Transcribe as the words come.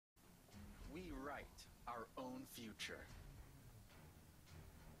own future.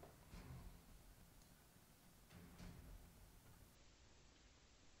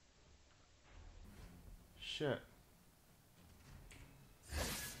 Shit.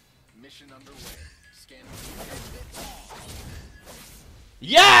 Mission underway. Scan.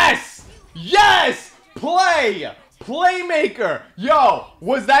 Yes! Yes! Play! Playmaker! Yo,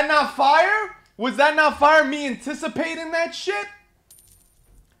 was that not fire? Was that not fire? Me anticipating that shit?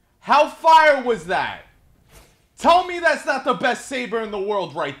 How fire was that? Tell me that's not the best Saber in the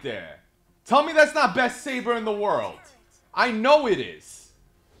world right there. Tell me that's not best Saber in the world. I know it is.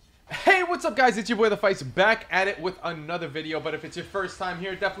 Hey, what's up guys? It's your boy the Fice back at it with another video. But if it's your first time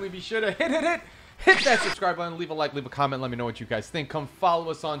here, definitely be sure to hit that subscribe button, leave a like, leave a comment, let me know what you guys think. Come follow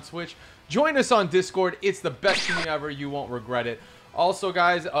us on Twitch. Join us on Discord. It's the best thing ever. You won't regret it. Also,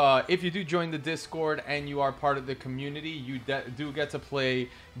 guys, if you do join the Discord and you are part of the community, you do get to play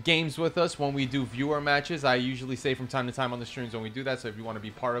games with us when we do viewer matches. I usually say from time to time on the streams when we do that, so if you want to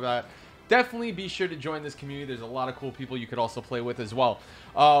be part of that, definitely be sure to join this community. There's a lot of cool people you could also play with as well.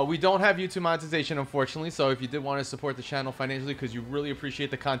 We don't have YouTube monetization, unfortunately, so if you did want to support the channel financially because you really appreciate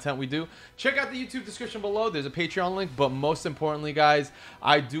the content we do, check out the YouTube description below. There's a Patreon link, but most importantly, guys,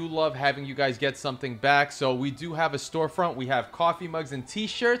 I do love having you guys get something back. So we do have a storefront. We have coffee mugs and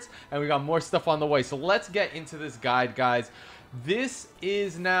t-shirts, and we got more stuff on the way. So let's get into this guide, guys. This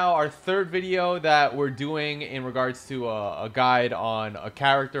is now our third video that we're doing in regards to a guide on a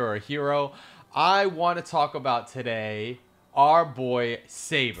character or a hero. I want to talk about today our boy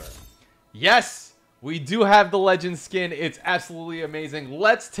Saber. Yes, we do have the legend skin. It's absolutely amazing.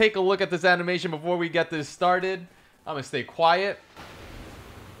 Let's take a look at this animation before we get this started. I'm going to stay quiet.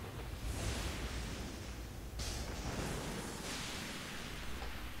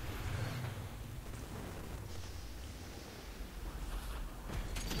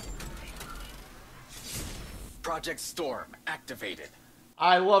 Project Storm activated.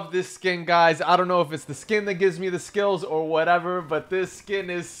 I love this skin, guys. I don't know if it's the skin that gives me the skills or whatever, but this skin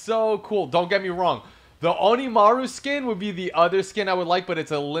is so cool. Don't get me wrong. The Onimaru skin would be the other skin I would like, but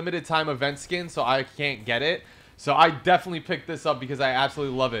it's a limited time event skin, so I can't get it. So I definitely picked this up because I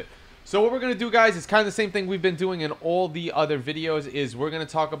absolutely love it. So what we're going to do, guys, is kind of the same thing we've been doing in all the other videos. Is we're going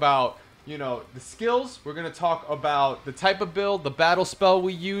to talk about, you know, the skills. We're going to talk about the type of build, the battle spell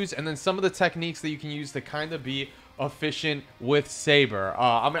we use, and then some of the techniques that you can use to kind of be efficient with Saber.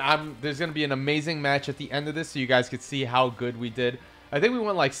 There's going to be an amazing match at the end of this, so you guys could see how good we did. I think we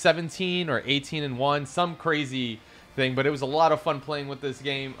went like 17 or 18-1, some crazy thing, but it was a lot of fun playing with this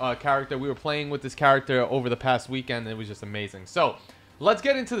game character. We were playing with this character over the past weekend, and it was just amazing. So let's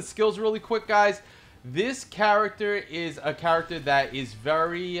get into the skills really quick, guys. This character is a character that is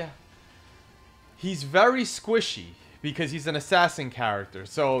he's very squishy because he's an assassin character.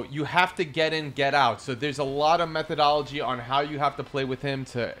 So you have to get in, get out. So there's a lot of methodology on how you have to play with him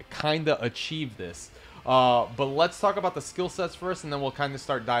to kind of achieve this. But let's talk about the skill sets first, and then we'll kind of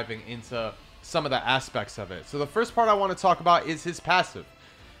start diving into some of the aspects of it. So the first part I want to talk about is his passive.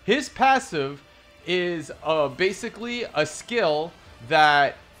 His passive is basically a skill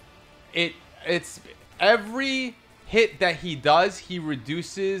that it's every hit that he does, he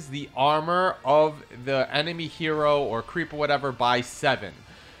reduces the armor of the enemy hero or creep or whatever by 7.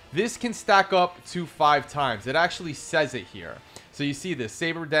 This can stack up to 5 times. It actually says it here. So you see this.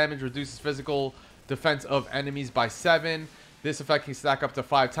 Saber damage reduces physical defense of enemies by 7. This effect can stack up to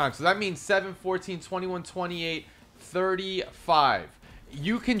 5 times. So that means 7, 14, 21, 28, 35.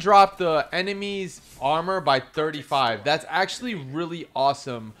 You can drop the enemy's armor by 35. That's actually really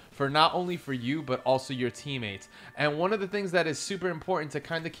awesome for not only for you, but also your teammates. And one of the things that is super important to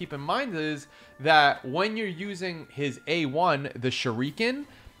kind of keep in mind is that when you're using his A1, the Shuriken,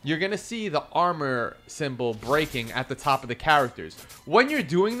 you're going to see the armor symbol breaking at the top of the characters. When you're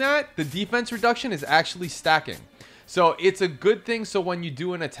doing that, the defense reduction is actually stacking. So it's a good thing. So when you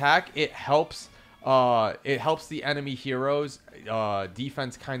do an attack, it helps the enemy heroes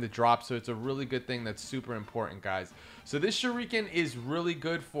defense kind of drop. So it's a really good thing that's super important, guys. So this Shuriken is really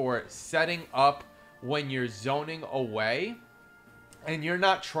good for setting up when you're zoning away and you're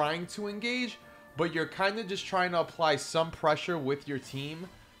not trying to engage, but you're kind of just trying to apply some pressure with your team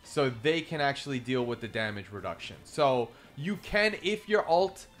so they can actually deal with the damage reduction. So you can, if your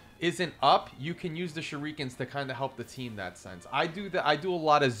ult isn't up, you can use the Shurikens to kind of help the team in that sense. I do a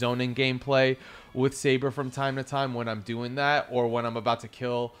lot of zoning gameplay with Saber from time to time when I'm doing that, or when I'm about to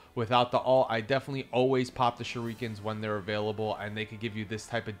kill without the ult. I definitely always pop the Shurikens when they're available, and they could give you this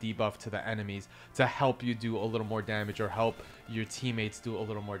type of debuff to the enemies to help you do a little more damage or help your teammates do a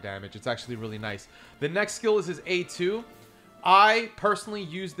little more damage. It's actually really nice. The next skill is his A2. I personally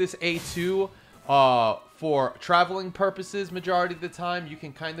use this A2 For traveling purposes, majority of the time, you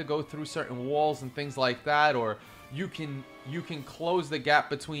can kind of go through certain walls and things like that, or you can close the gap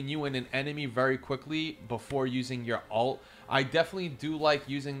between you and an enemy very quickly before using your ult. I definitely do like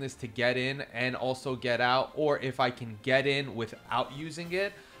using this to get in and also get out, or if I can get in without using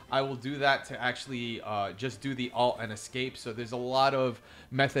it, I will do that to actually just do the ult and escape. So there's a lot of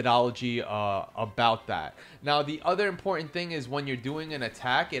methodology about that. Now, the other important thing is when you're doing an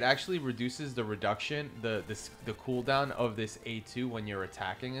attack, it actually reduces the cooldown of this A2 when you're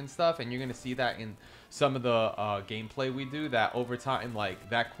attacking and stuff. And you're going to see that in some of the gameplay we do, that over time, like,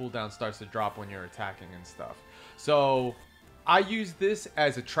 that cooldown starts to drop when you're attacking and stuff. So I use this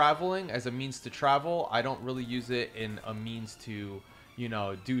as a means to travel. I don't really use it in a means to, you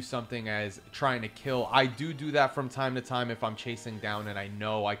know, do something as trying to kill. I do that from time to time if I'm chasing down and I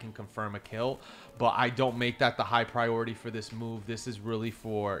know I can confirm a kill, but I don't make that the high priority for this move. This is really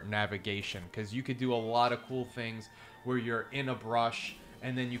for navigation, because you could do a lot of cool things where you're in a brush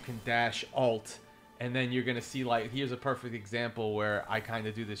and then you can dash alt, and then you're gonna see, like, here's a perfect example where I kind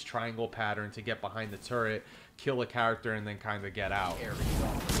of do this triangle pattern to get behind the turret, kill a character, and then kind of get out.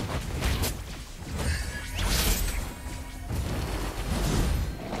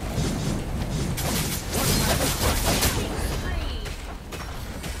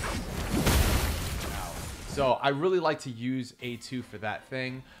 So I really like to use A2 for that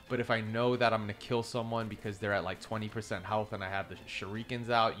thing, but if I know that I'm going to kill someone because they're at like 20% health and I have the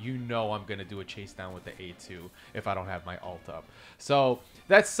shurikens out, you know I'm going to do a chase down with the A2 if I don't have my ult up. So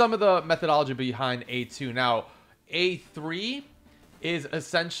that's some of the methodology behind A2. Now, A3 is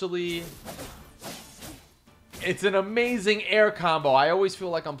essentially... it's an amazing air combo. I always feel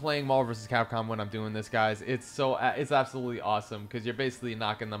like I'm playing Marvel vs. Capcom when I'm doing this, guys. It's absolutely awesome, because you're basically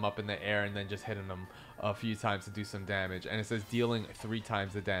knocking them up in the air and then just hitting them a few times to do some damage. And it says dealing 3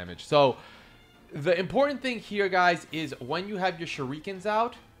 times the damage. So the important thing here, guys, is when you have your shurikens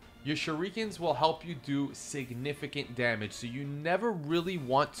out, your shurikens will help you do significant damage. So you never really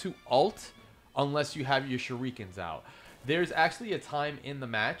want to ult unless you have your shurikens out. There's actually a time in the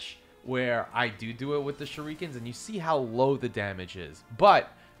match where I do it with the shurikens, and you see how low the damage is.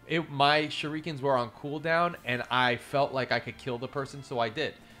 But my shurikens were on cooldown, and I felt like I could kill the person, so I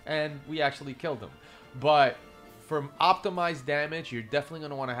did. And we actually killed him. But for optimized damage, you're definitely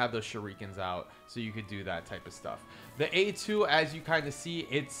going to want to have those shurikens out, so you could do that type of stuff. The A2, as you kind of see,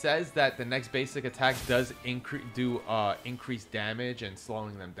 it says that the next basic attack does increase damage and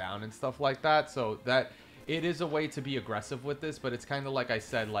slowing them down and stuff like that. So that it is a way to be aggressive with this, but it's kind of like I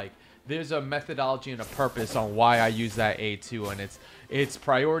said, like, there's a methodology and a purpose on why I use that A2, and it's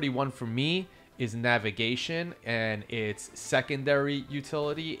priority 1 for me is navigation, and its secondary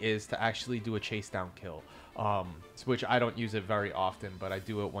utility is to actually do a chase down kill, which I don't use it very often, but I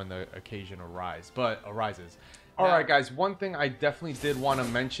do it when the occasion arises. All right, guys, one thing I definitely did want to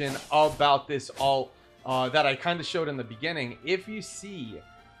mention about this ult that I kind of showed in the beginning. If you see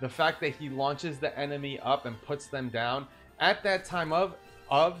the fact that he launches the enemy up and puts them down, at that time of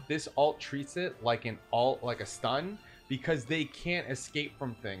this ult treats it like an ult, like a stun, because they can't escape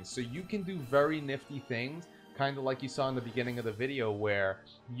from things. So you can do very nifty things, kind of like you saw in the beginning of the video, where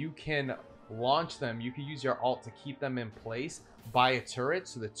you can launch them. You can use your ult to keep them in place by a turret,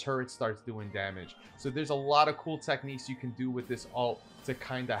 so the turret starts doing damage. So there's a lot of cool techniques you can do with this ult to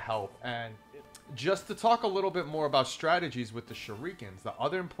kind of help. And just to talk a little bit more about strategies with the shurikens, the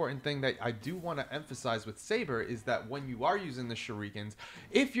other important thing that I do want to emphasize with Saber is that when you are using the shurikens,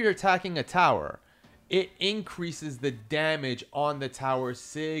 if you're attacking a tower, it increases the damage on the tower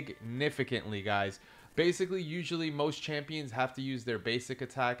significantly, guys. Basically, usually most champions have to use their basic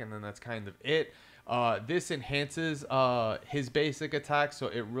attack, and then that's kind of it. This enhances his basic attack, so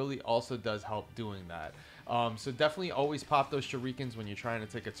it really also does help doing that. So definitely always pop those shurikens when you're trying to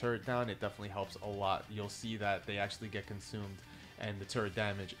take a turret down. It definitely helps a lot. You'll see that they actually get consumed, and the turret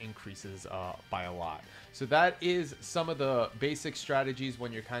damage increases by a lot. So that is some of the basic strategies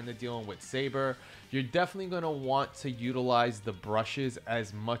when you're kind of dealing with Saber. You're definitely going to want to utilize the brushes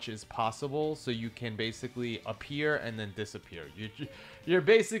as much as possible, so you can basically appear and then disappear. You're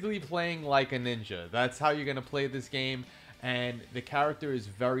basically playing like a ninja. That's how you're going to play this game, and the character is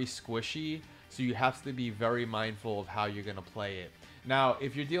very squishy, so you have to be very mindful of how you're going to play it. Now,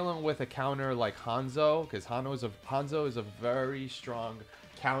 if you're dealing with a counter like Hanzo, because Hanzo is a very strong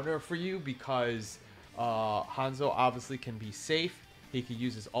counter for you, because Hanzo obviously can be safe. He could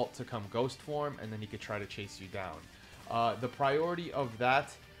use his ult to come ghost form, and then he could try to chase you down. The priority of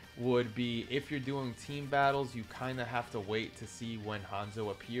that would be, if you're doing team battles, you kind of have to wait to see when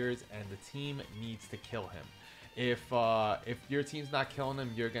Hanzo appears, and the team needs to kill him. If your team's not killing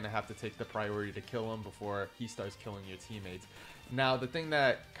him, you're gonna have to take the priority to kill him before he starts killing your teammates. Now, the thing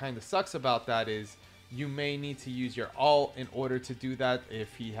that kind of sucks about that is you may need to use your ult in order to do that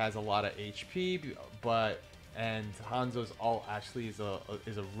if he has a lot of HP, and Hanzo's ult actually is a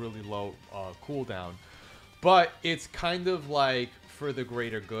really low cooldown. But it's kind of like for the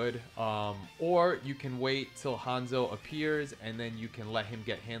greater good. Or you can wait till Hanzo appears and then you can let him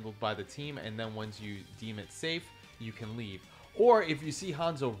get handled by the team, and then once you deem it safe, you can leave. Or if you see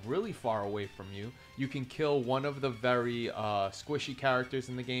Hanzo really far away from you, you can kill one of the very squishy characters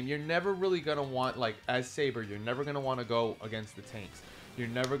in the game. You're never really going to want, like as Saber, you're never going to want to go against the tanks. You're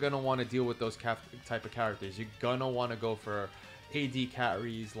never going to want to deal with those type of characters. You're going to want to go for AD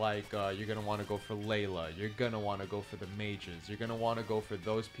carries, like you're going to want to go for Layla. You're going to want to go for the mages. You're going to want to go for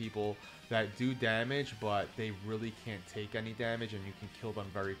those people that do damage, but they really can't take any damage, and you can kill them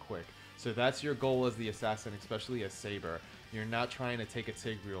very quick. So that's your goal as the assassin, especially as Saber. You're not trying to take a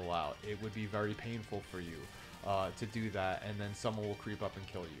Tigreal out. It would be very painful for you to do that, and then someone will creep up and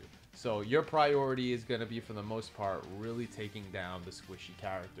kill you. So your priority is going to be, for the most part, really taking down the squishy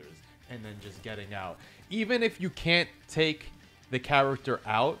characters and then just getting out. Even if you can't take the character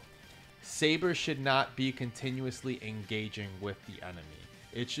out, Saber should not be continuously engaging with the enemy.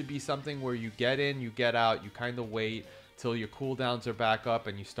 It should be something where you get in, you get out, you kind of wait till your cooldowns are back up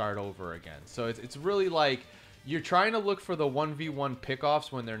and you start over again. So it's really like you're trying to look for the 1v1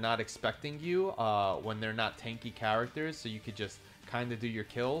 pickoffs when they're not expecting you, when they're not tanky characters, so you could just kind of do your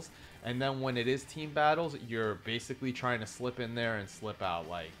kills. And then when it is team battles, you're basically trying to slip in there and slip out.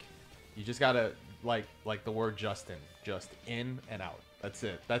 Like, you just gotta, like the word just in and out. That's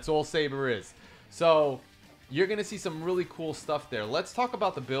it. That's all Saber is. So you're gonna see some really cool stuff there. Let's talk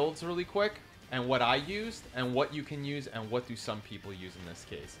about the builds really quick, and what I used, and what you can use, and what do some people use in this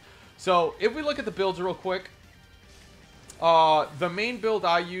case. So if we look at the builds real quick, the main build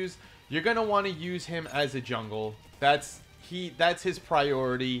I use, you're gonna want to use him as a jungle. That's his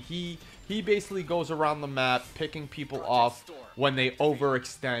priority. He basically goes around the map picking people off when they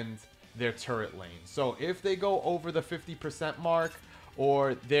overextend their turret lane. So if they go over the 50% mark,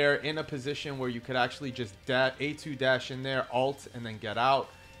 or they're in a position where you could actually just A2 dash in there, ult, and then get out,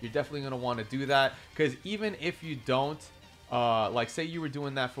 you're definitely going to want to do that. Because even if you don't, like say you were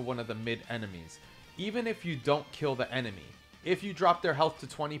doing that for one of the mid enemies, even if you don't kill the enemy, if you drop their health to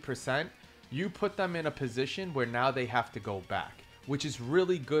 20%, you put them in a position where now they have to go back, which is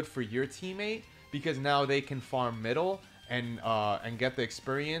really good for your teammate, because now they can farm middle and get the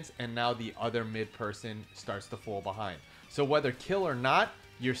experience, and now the other mid person starts to fall behind. So whether kill or not,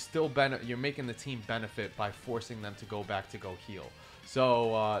 you're still you're making the team benefit by forcing them to go back to go heal.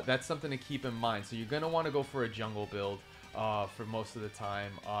 So that's something to keep in mind. So you're gonna want to go for a jungle build for most of the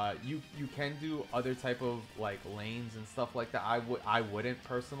time. You can do other type of like lanes and stuff like that. I wouldn't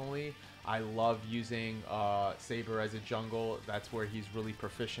personally. I love using Saber as a jungle. That's where he's really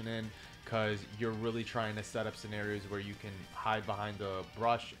proficient in, because you're really trying to set up scenarios where you can hide behind the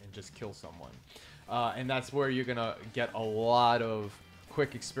brush and just kill someone. And that's where you're gonna get a lot of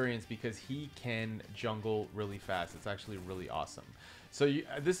quick experience, because he can jungle really fast. It's actually really awesome. So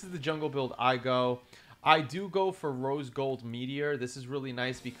this is the jungle build I go. I do go for Rose Gold Meteor. This is really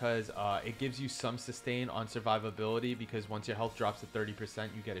nice because it gives you some sustain on survivability, because once your health drops to 30%,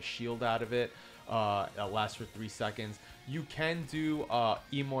 you get a shield out of it. It lasts for 3 seconds. You can do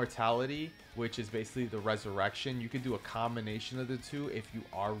Immortality, which is basically the resurrection. You can do a combination of the two if you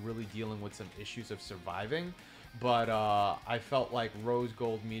are really dealing with some issues of surviving. But I felt like Rose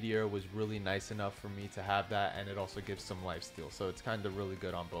Gold Meteor was really nice enough for me to have that, and it also gives some lifesteal. So it's kind of really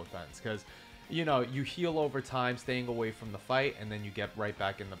good on both ends, because you know, you heal over time, staying away from the fight, and then you get right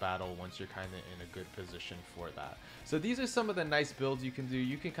back in the battle once you're kind of in a good position for that. So these are some of the nice builds you can do.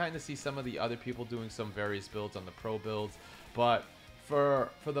 You can kind of see some of the other people doing some various builds on the pro builds, but for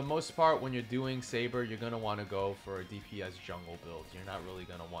the most part, when you're doing Saber, you're going to want to go for a DPS jungle build. You're not really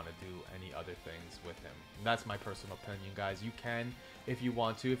going to want to do any other things with him. And that's my personal opinion, guys. You can if you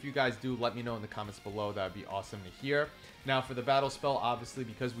want to. If you guys do, let me know in the comments below. That would be awesome to hear. Now, for the battle spell, obviously,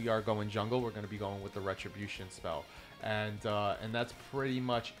 because we are going jungle, we're going to be going with the Retribution spell. And that's pretty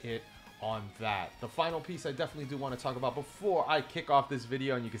much it on that. The final piece I definitely do want to talk about before I kick off this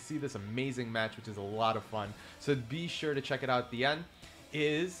video, and you can see this amazing match, which is a lot of fun, so be sure to check it out at the end,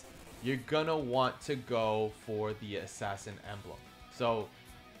 is you're gonna want to go for the Assassin Emblem. So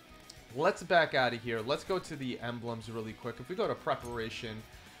let's back out of here. Let's go to the emblems really quick. If we go to preparation,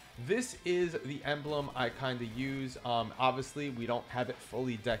 this is the emblem I kind of use. Obviously, we don't have it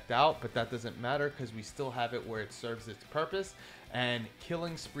fully decked out, but that doesn't matter because we still have it where it serves its purpose, and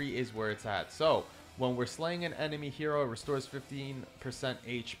Killing Spree is where it's at. So When we're slaying an enemy hero, it restores 15%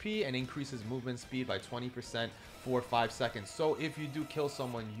 HP and increases movement speed by 20% for 5 seconds. So if you do kill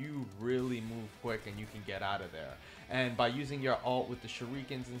someone, you really move quick and you can get out of there. And by using your ult with the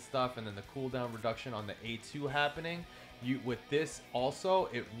shurikens and stuff, and then the cooldown reduction on the A2 happening, with this also,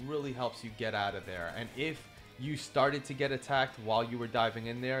 it really helps you get out of there. And if you started to get attacked while you were diving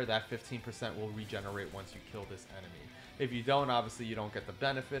in there, that 15% will regenerate once you kill this enemy. If you don't, obviously you don't get the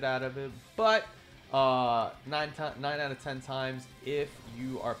benefit out of it, but 9 out of 10 times, if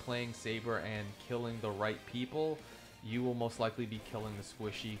you are playing Saber and killing the right people, you will most likely be killing the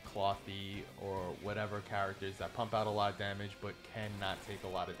squishy, clothy, or whatever characters that pump out a lot of damage but cannot take a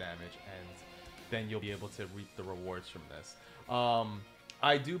lot of damage, and then you'll be able to reap the rewards from this.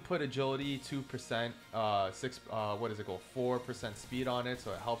 I do put agility 2%, 4% speed on it,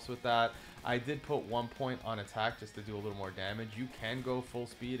 so it helps with that. I did put 1 point on attack just to do a little more damage. You can go full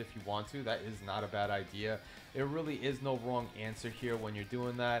speed if you want to. That is not a bad idea. There really is no wrong answer here when you're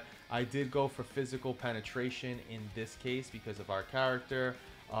doing that. I did go for physical penetration in this case because of our character.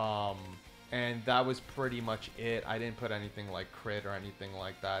 And that was pretty much it. I didn't put anything like crit or anything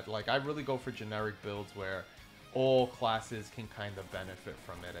like that. Like, I really go for generic builds where all classes can kind of benefit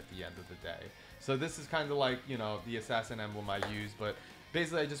from it at the end of the day. So this is kind of like, you know, the assassin emblem I use, but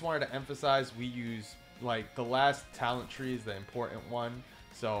basically I just wanted to emphasize we use, like, the last talent tree is the important one.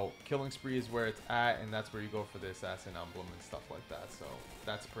 So killing spree is where it's at, and that's where you go for the assassin emblem and stuff like that. So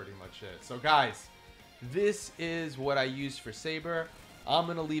that's pretty much it. So guys, this is what I use for Saber. I'm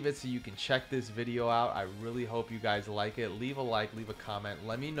going to leave it so you can check this video out. I really hope you guys like it. Leave a like, leave a comment.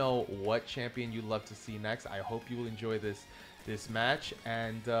 Let me know what champion you'd love to see next. I hope you will enjoy this match.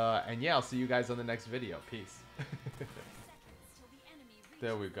 And yeah, I'll see you guys on the next video. Peace.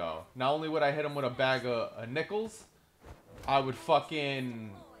 There we go. Not only would I hit him with a bag of nickels, I would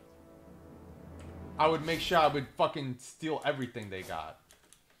make sure I would fucking steal everything they got.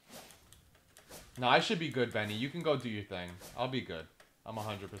 No, I should be good, Benny. You can go do your thing. I'll be good. I'm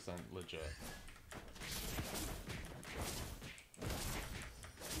 100% legit.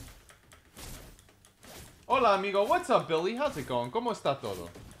 Hola, amigo. What's up, Billy? How's it going? ¿Cómo está todo?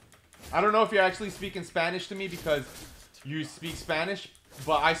 I don't know if you're actually speaking Spanish to me because you speak Spanish,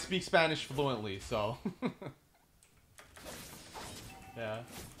 but I speak Spanish fluently, so. Yeah.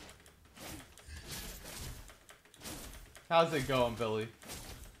 How's it going, Billy?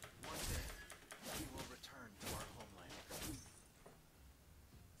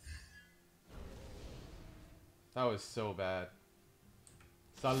 That was so bad.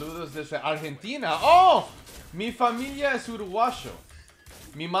 Saludos desde Argentina. ¡Oh! Mi familia es uruguayo.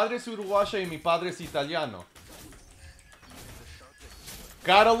 Mi madre es uruguaya y mi padre es italiano.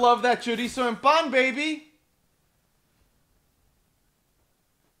 Gotta love that chorizo en pan, baby!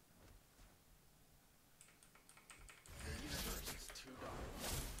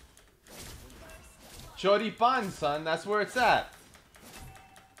 Choripan, son. That's where it's at.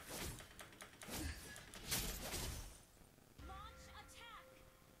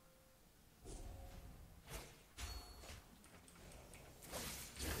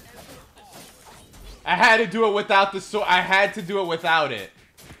 I had to do it without the sword. I had to do it without it.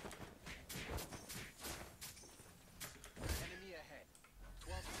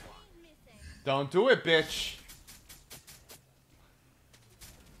 Don't do it, bitch.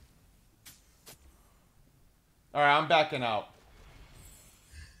 Alright, I'm backing out.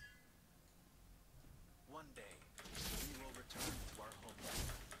 One day, we will return to our homeland.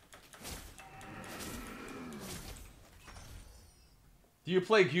 Do you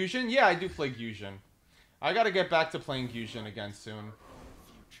play Fusion? Yeah, I do play Fusion. I gotta get back to playing Fusion again soon.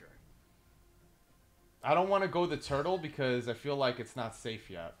 I don't want to go the turtle because I feel like it's not safe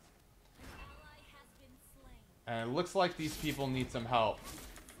yet. And it looks like these people need some help.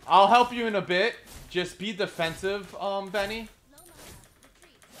 I'll help you in a bit. Just be defensive, Benny.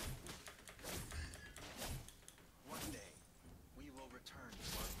 One day, we will return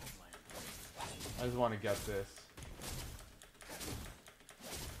to our homeland. I just want to get this.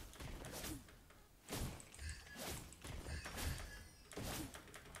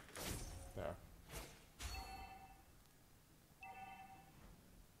 There.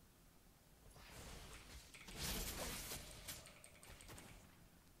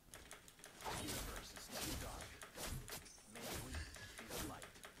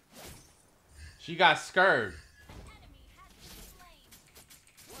 She got scared.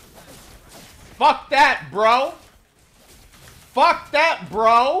 Fuck that, bro. Fuck that,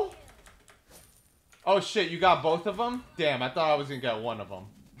 bro. Oh shit, you got both of them? Damn, I thought I was gonna get one of them.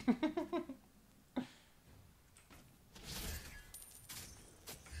 Enemy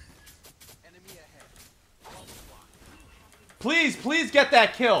ahead. Please, please get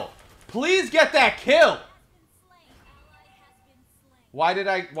that kill. Please get that kill. Why did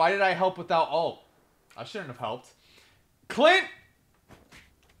I help without ult? I shouldn't have helped. Clint,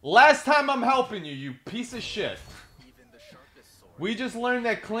 last time I'm helping you, you piece of shit. We just learned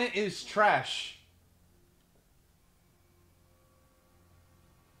that Clint is trash.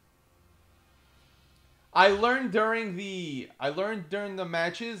 I learned during the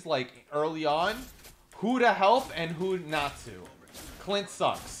matches, like early on, who to help and who not to. Clint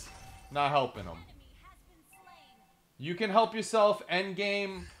sucks. Not helping him. You can help yourself end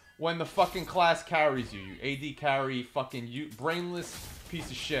game when the fucking class carries you. You AD carry, fucking you brainless piece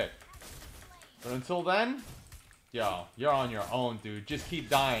of shit. But until then, yo, you're on your own, dude. Just keep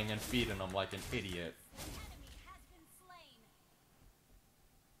dying and feeding them like an idiot.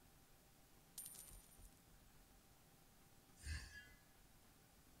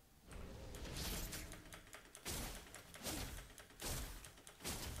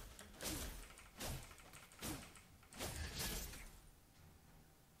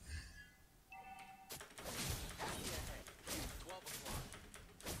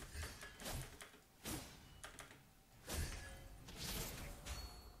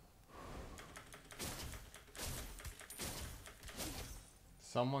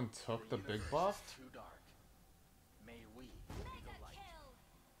 Someone took the big buff? Too dark. May we be the light.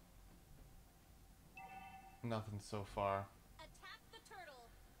 Nothing so far. Attack the turtle.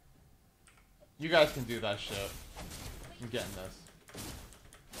 You guys can do that shit. I'm getting this.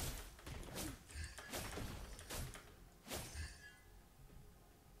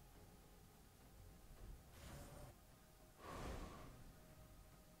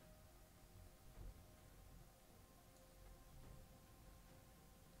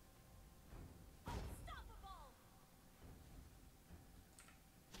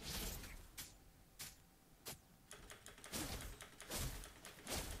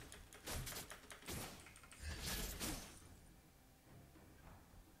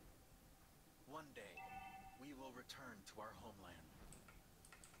 One day, we will return to our homeland.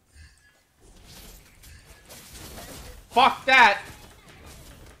 Fuck that!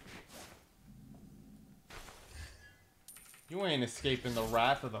 You ain't escaping the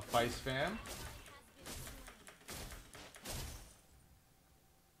wrath of the Fice fam.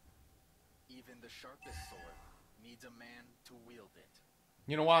 Even the sharpest sword needs a man to wield it.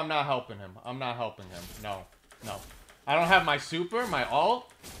 You know why I'm not helping him? I'm not helping him. No. No. I don't have my super, my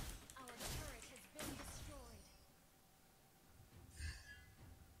ult. Our turret has been destroyed.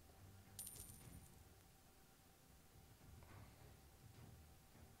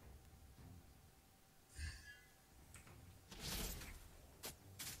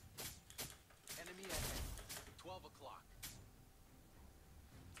 Enemy ahead. 12 o'clock.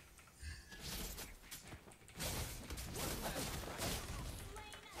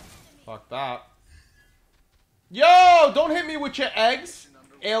 Fuck that. Yo! Don't hit me with your eggs,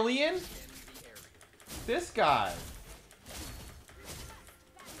 alien. Scanning the area. This guy.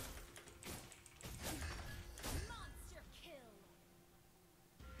 Monster kill.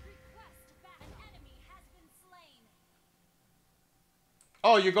 Request back. An enemy has been slain.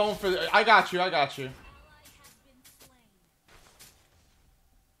 Oh, you're going for the... I got you, I got you. Ally has been slain.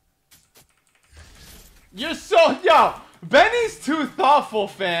 You're so... Yo! Benny's too thoughtful,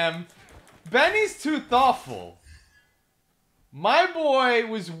 fam. Benny's too thoughtful. My boy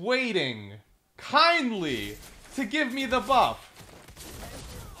was waiting kindly to give me the buff.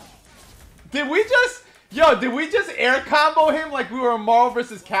 Did we just... Yo, did we just air combo him like we were Marvel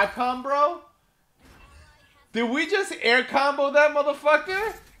vs. Capcom, bro? Did we just air combo that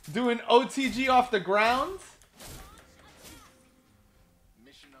motherfucker? Doing OTG off the ground?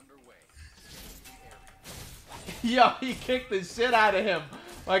 Mission underway. Scanning the area. Yo, he kicked the shit out of him.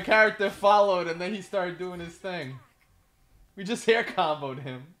 My character followed and then he started doing his thing. We just air comboed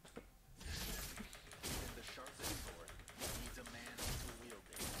him. Even the sharpest sword needs a man to wield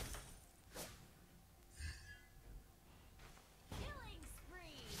it. Killing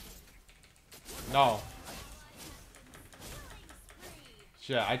spree. No. Killing spree.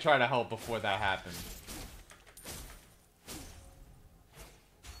 Shit, I tried to help before that happened.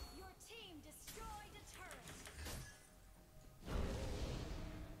 Your team destroyed a turret.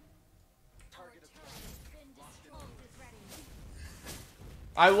 Target Turret has been destroyed. Ready.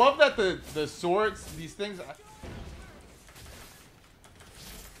 I love that the swords, these things...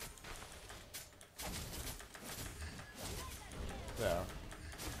 There.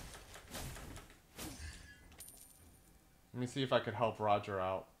 Let me see if I could help Roger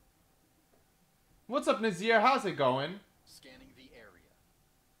out. What's up, Nazir? How's it going? Scanning the area.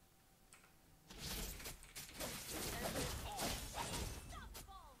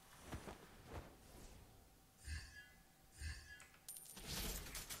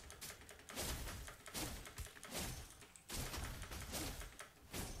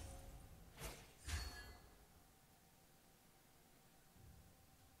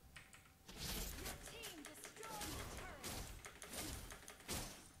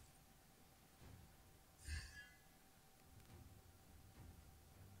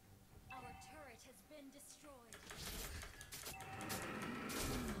 destroyed.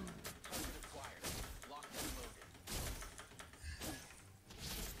 Target acquired. Locked and loaded.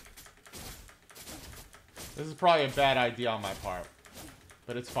 This is probably a bad idea on my part,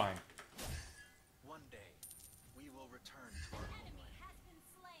 but it's fine. One day, we will return to our Enemy homeland. has been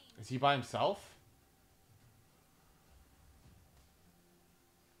slain. Is he by himself?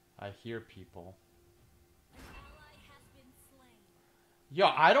 I hear people. An ally has been slain. Yo,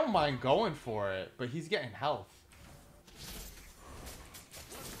 I don't mind going for it, but he's getting health.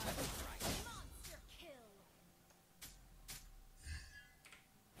 Monster kill.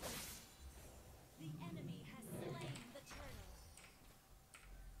 The enemy has slain the turtle.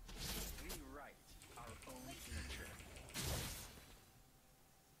 We write our own future.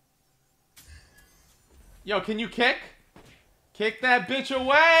 Yo, can you kick? Kick that bitch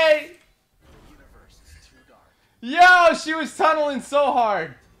away! The universe is too dark. Yo, she was tunneling so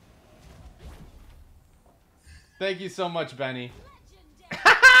hard. Thank you so much, Benny.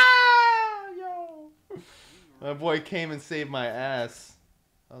 Legendary. Yo. My boy came and saved my ass.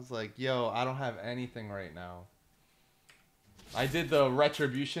 I was like, yo, I don't have anything right now. I did the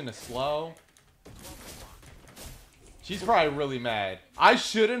retribution to slow. She's probably really mad. I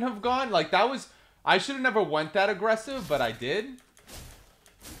shouldn't have gone. Like, that was... I should have never went that aggressive, but I did. Even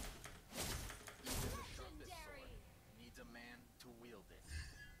the sharpest Legendary. sword needs a man to wield it.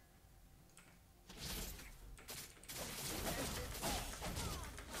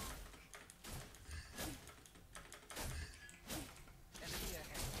 Enemy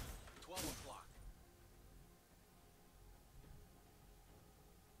ahead. 12 o'clock.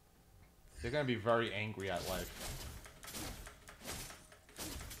 They're gonna be very angry at life.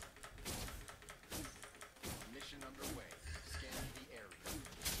 Mission underway. Scanning the area.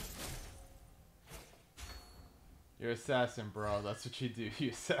 You're assassin, bro. That's what you do.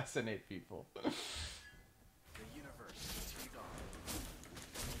 You assassinate people. The universe is too dark.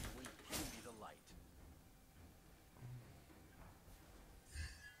 We can be the light.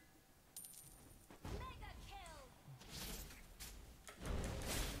 Mega kill.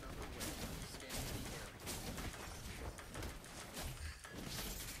 Mission underway. Scanning the area.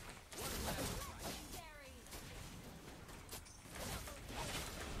 One last fight. Legendary. Double kill.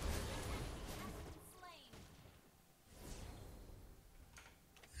 Enemy has been slain.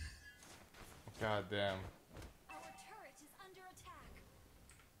 God damn. Our turret is under attack.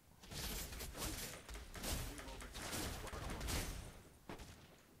 One day, we will return to our homeland. Your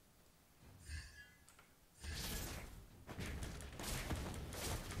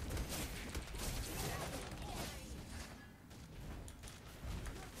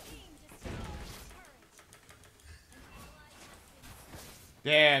team destroyed the turret. An ally has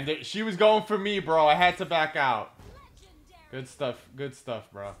been Damn, she was going for me, bro. I had to back out. legendary. Good stuff. Good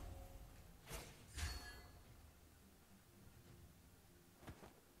stuff, bro.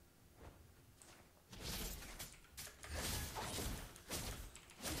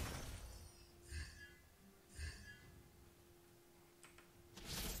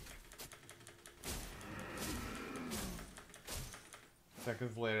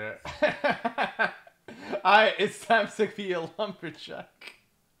 Seconds later. Alright, it's time to be a lumberjack.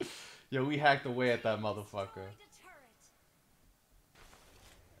 Yo, we hacked away at that motherfucker. Destroyed a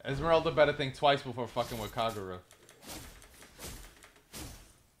turret. Esmeralda better think twice before fucking with Kagura.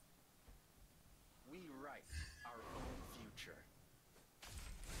 We write our own future.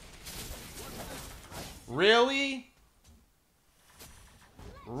 Really?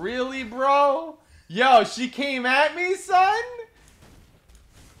 Really, bro? Yo, she came at me, son?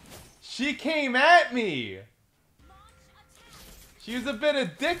 She came at me. Launch attack. She was a bit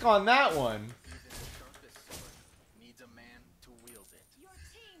of dick on that one. Even the sharpest sword needs a man to wield it. Your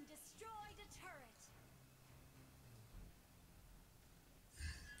team destroyed a turret.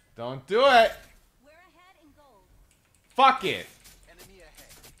 Don't do it. We're ahead in gold. Fuck it. Enemy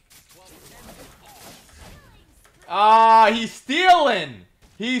ahead. 12 Killing spree. Ah, he's stealing.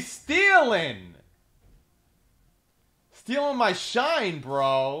 He's stealing. Stealing my shine,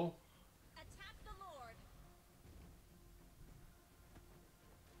 bro. Attack the Lord.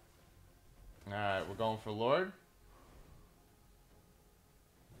 Alright, we're going for Lord.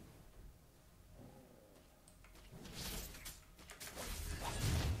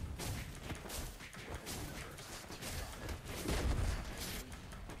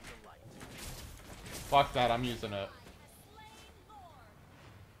 the light. Fuck that, I'm using it. Ally has slain Lord.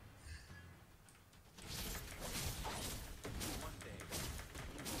 One day,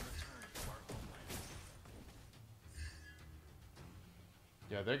 we will return to our homeland.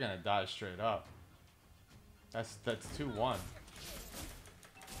 Yeah, they're gonna die straight up. That's 2-1.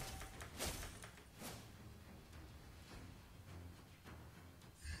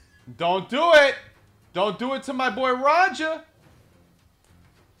 Don't do it! Don't do it to my boy Roger!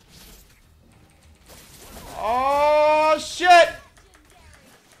 Oh, shit!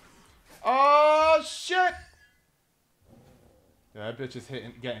 Oh, shit! Yeah, that bitch is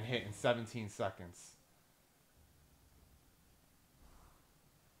getting hit in 17 seconds.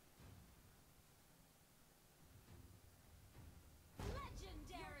 Legendary.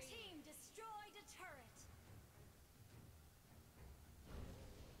 Your team destroyed a turret.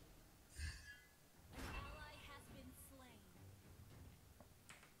 An ally has been slain.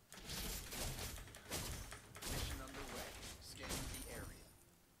 Mission underway. Scanning the area.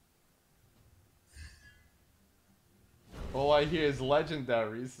 All I hear is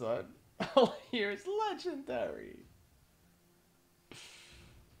legendary, son. All I hear is legendary.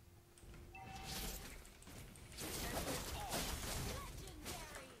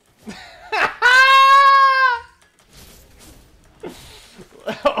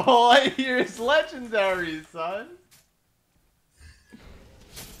 All I hear is legendary, son.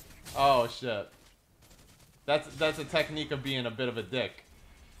 Oh shit. That's a technique of being a bit of a dick.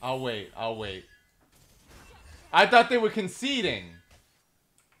 I'll wait. I'll wait. I thought they were conceding.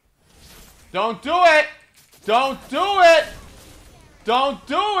 Don't do it! Don't do it! Don't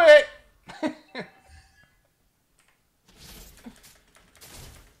do it!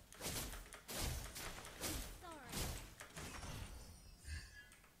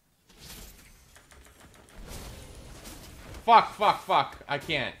 Fuck. I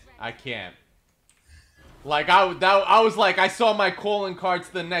can't. Like, I was like, I saw my calling card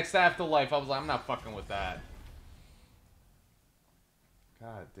to the next afterlife. I was like, I'm not fucking with that.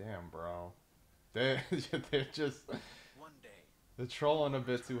 God damn, bro. They're just... One day. They're trolling a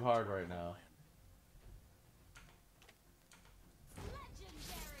bit too hard right now.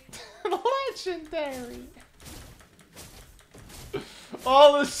 Legendary!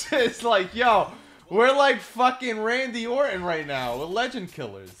 All this shit is like, yo, we're like fucking Randy Orton right now. We're legend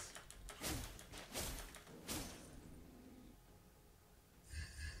killers.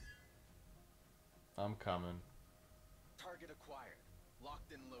 I'm coming. Target acquired.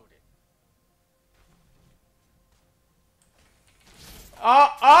 Locked and loaded.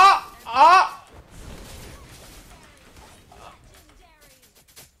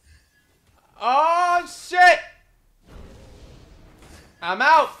 Oh, shit! I'm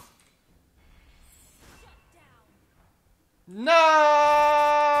out!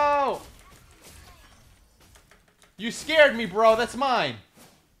 No! You scared me, bro. That's mine.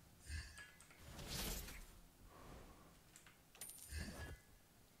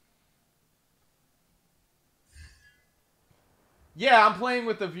 Yeah, I'm playing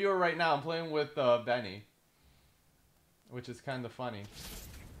with the viewer right now. I'm playing with Benny. Which is kind of funny.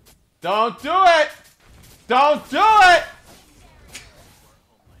 Don't do it! Don't do it!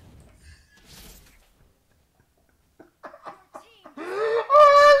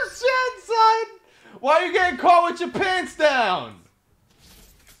 Oh, shit, son! Why are you getting caught with your pants down?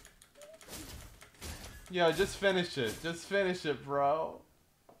 Yo, just finish it. Just finish it, bro.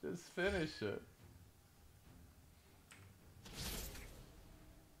 Just finish it.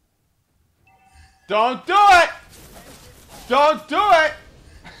 Don't do it! Don't do it!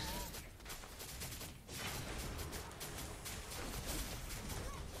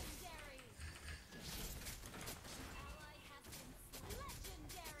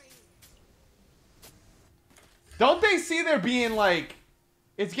 Don't they see there being like...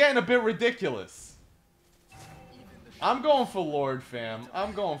 It's getting a bit ridiculous. I'm going for Lord, fam.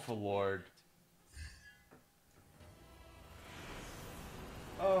 I'm going for Lord.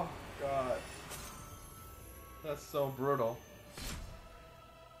 Oh, God. That's so brutal.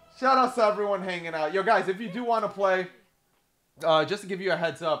 Shout out to everyone hanging out. Yo, guys, if you do want to play, just to give you a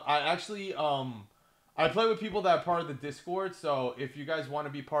heads up, I actually, I play with people that are part of the Discord, so if you guys want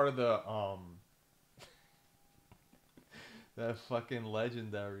to be part of the, that fucking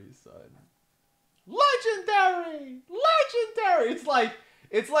legendary, son. Legendary! Legendary!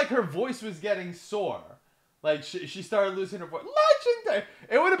 It's like her voice was getting sore. Like, she started losing her voice. Legendary!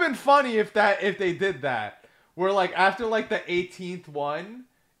 It would have been funny if they did that. Where, like, after, like, the 18th one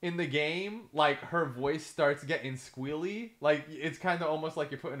in the game, like, her voice starts getting squealy. Like, it's kind of almost like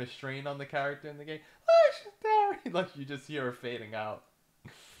you're putting a strain on the character in the game. Legendary! Like, you just hear her fading out.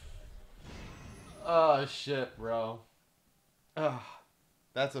 Oh, shit, bro. Ugh.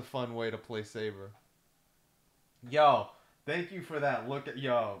 That's a fun way to play Saber. Yo, thank you for that look at...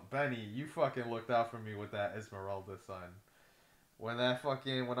 Yo, Benny, you fucking looked out for me with that Esmeralda, son. When I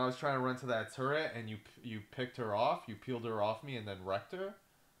was trying to run to that turret and you picked her off, you peeled her off me and then wrecked her.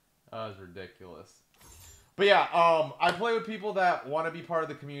 That was ridiculous. But yeah, I play with people that want to be part of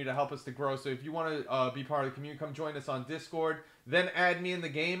the community to help us to grow. So if you want to be part of the community, come join us on Discord. Then add me in the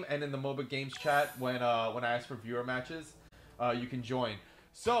game and in the MOBA Games chat when I ask for viewer matches. You can join.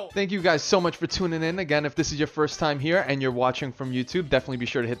 So thank you guys so much for tuning in. Again, if this is your first time here and you're watching from YouTube, definitely be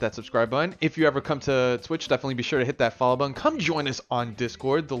sure to hit that subscribe button. If you ever come to Twitch, definitely be sure to hit that follow button. Come join us on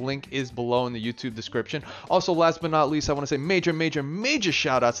Discord. The link is below in the YouTube description. Also, last but not least, I want to say major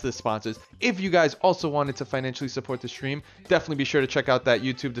shout outs to the sponsors. If you guys also wanted to financially support the stream, definitely be sure to check out that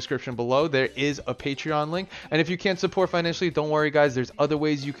YouTube description below. There is a Patreon link. And if you can't support financially, don't worry guys, there's other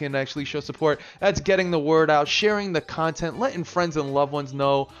ways you can actually show support. That's getting the word out, sharing the content, letting friends and loved ones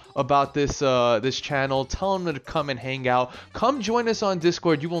know about this this channel. Tell them to come and hang out. Come join us on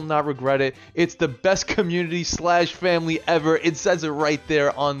Discord. You will not regret it. It's the best community / family ever. It says it right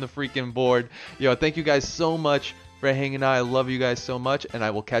there on the freaking board. Yo, thank you guys so much for hanging out. I love you guys so much, and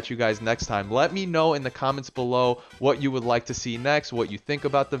I will catch you guys next time. Let me know in the comments below what you would like to see next, what you think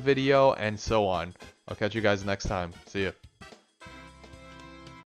about the video, and so on. I'll catch you guys next time. See ya.